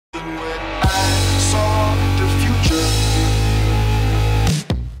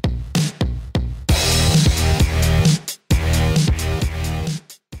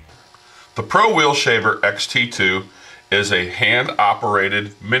Pro Wheel Shaver XT2 is a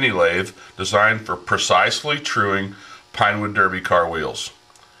hand-operated mini lathe designed for precisely truing Pinewood Derby car wheels.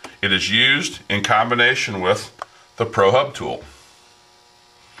 It is used in combination with the Pro Hub tool.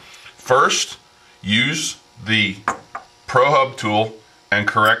 First, use the Pro Hub tool and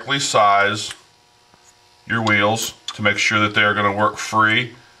correctly size your wheels to make sure that they are going to work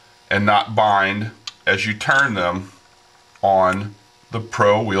free and not bind as you turn them on the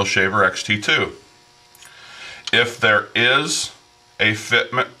Pro Wheel Shaver XT2. If there is a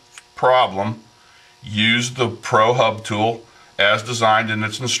fitment problem, use the Pro Hub tool as designed in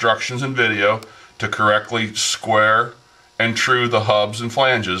its instructions and video to correctly square and true the hubs and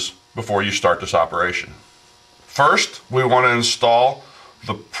flanges before you start this operation. First, we want to install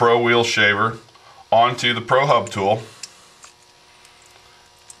the Pro Wheel Shaver onto the Pro Hub tool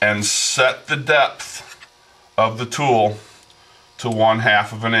and set the depth of the tool to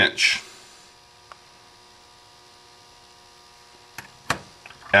 1/2 of an inch.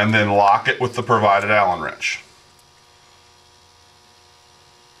 And then lock it with the provided Allen wrench.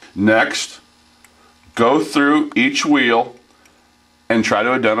 Next, go through each wheel and try to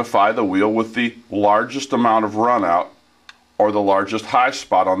identify the wheel with the largest amount of run out or the largest high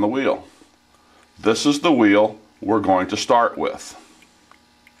spot on the wheel. This is the wheel we're going to start with.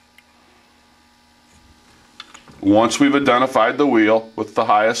 Once we've identified the wheel with the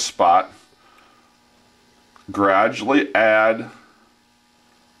highest spot, gradually add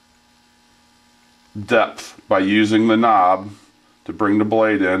depth by using the knob to bring the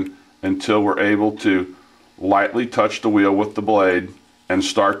blade in until we're able to lightly touch the wheel with the blade and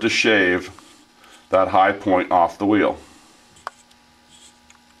start to shave that high point off the wheel.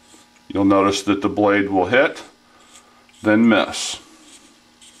 You'll notice that the blade will hit, then miss.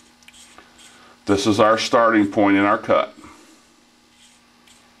 This is our starting point in our cut.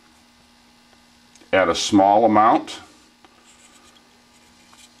 Add a small amount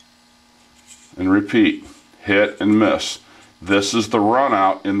and repeat. Hit and miss. This is the run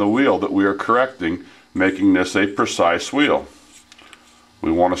out in the wheel that we are correcting, making this a precise wheel.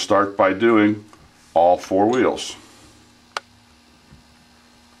 We want to start by doing all 4 wheels.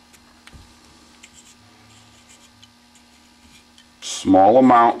 Small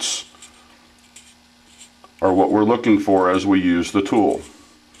amounts are what we're looking for as we use the tool.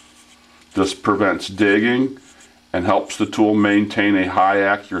 This prevents digging and helps the tool maintain a high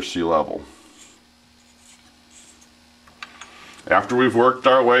accuracy level. After we've worked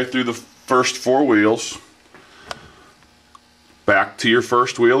our way through the first 4 wheels, back to your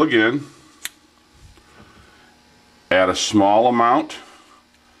first wheel again, add a small amount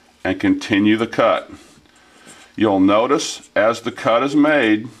and continue the cut. You'll notice as the cut is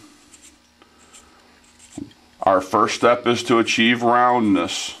made, our first step is to achieve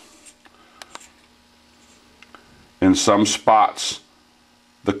roundness. In some spots,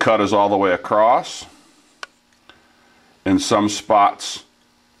 the cut is all the way across. In some spots,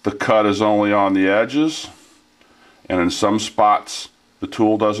 the cut is only on the edges. And in some spots, the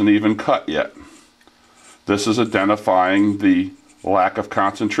tool doesn't even cut yet. This is identifying the lack of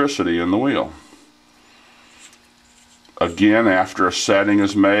concentricity in the wheel. Again, after a setting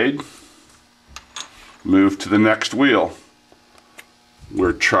is made, move to the next wheel.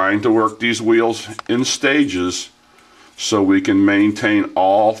 We're trying to work these wheels in stages so we can maintain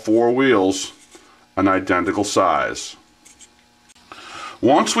all 4 wheels an identical size.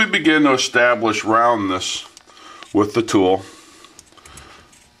 Once we begin to establish roundness with the tool,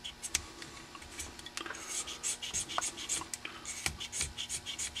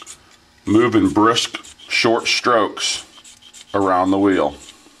 move in brisk, short strokes around the wheel.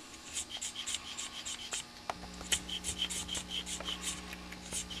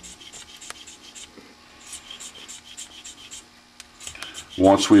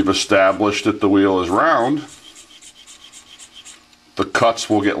 Once we've established that the wheel is round, the cuts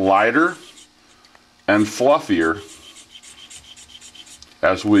will get lighter and fluffier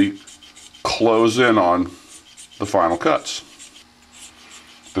as we close in on the final cuts.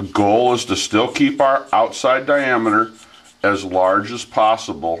 The goal is to still keep our outside diameter as large as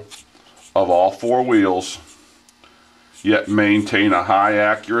possible of all 4 wheels, yet maintain a high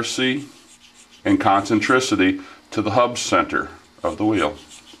accuracy and concentricity to the hub center of the wheel.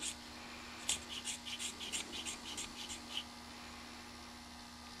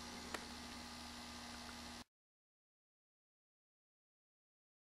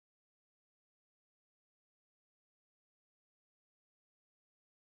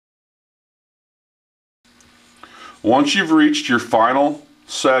 Once you've reached your final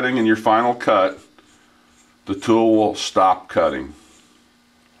setting and your final cut, the tool will stop cutting.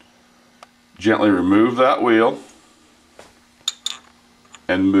 Gently remove that wheel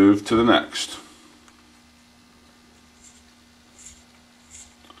and move to the next.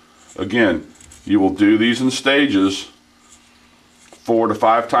 Again, you will do these in stages 4 to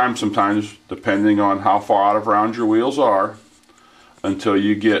 5 times sometimes, depending on how far out of round your wheels are, until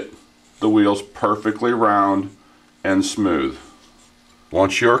you get the wheels perfectly round and smooth.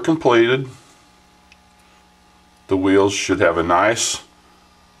 Once you're completed, the wheels should have a nice,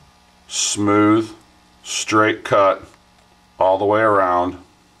 smooth, straight cut all the way around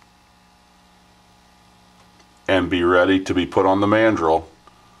and be ready to be put on the mandrel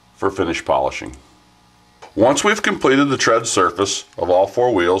for finish polishing. Once we've completed the tread surface of all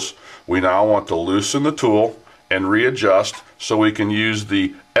 4 wheels, we now want to loosen the tool and readjust so we can use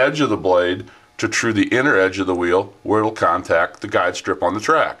the edge of the blade to true the inner edge of the wheel where it'll contact the guide strip on the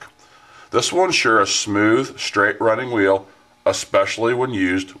track. This will ensure a smooth, straight running wheel, especially when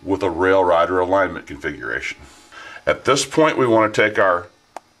used with a rail rider alignment configuration. At this point, we want to take our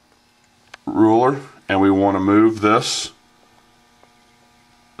ruler and we want to move this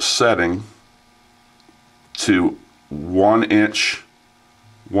setting to 1 inch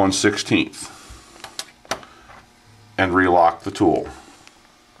 1/16 and relock the tool.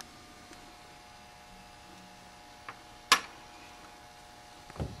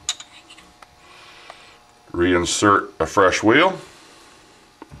 Reinsert a fresh wheel.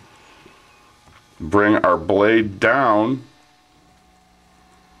 Bring our blade down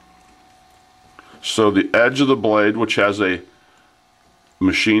so the edge of the blade, which has a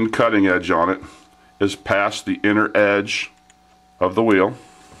machine cutting edge on it, is past the inner edge of the wheel.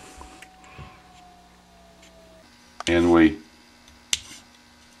 And we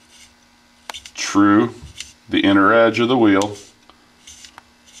true the inner edge of the wheel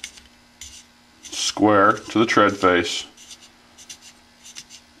square to the tread face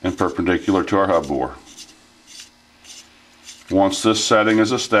and perpendicular to our hub bore. Once this setting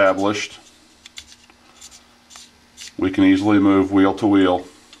is established, we can easily move wheel to wheel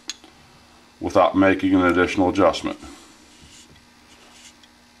without making an additional adjustment.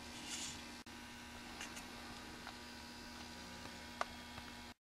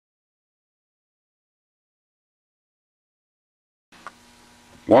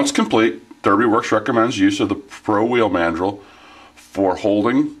 Once complete, Derby Worx recommends use of the Pro Wheel Mandrel for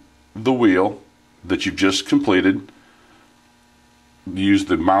holding the wheel that you've just completed. Use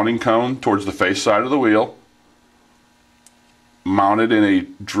the mounting cone towards the face side of the wheel, mount it in a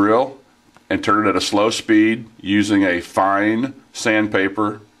drill and turn it at a slow speed using a fine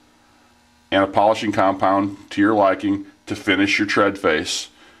sandpaper and a polishing compound to your liking to finish your tread face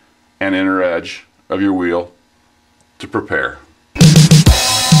and inner edge of your wheel to prepare.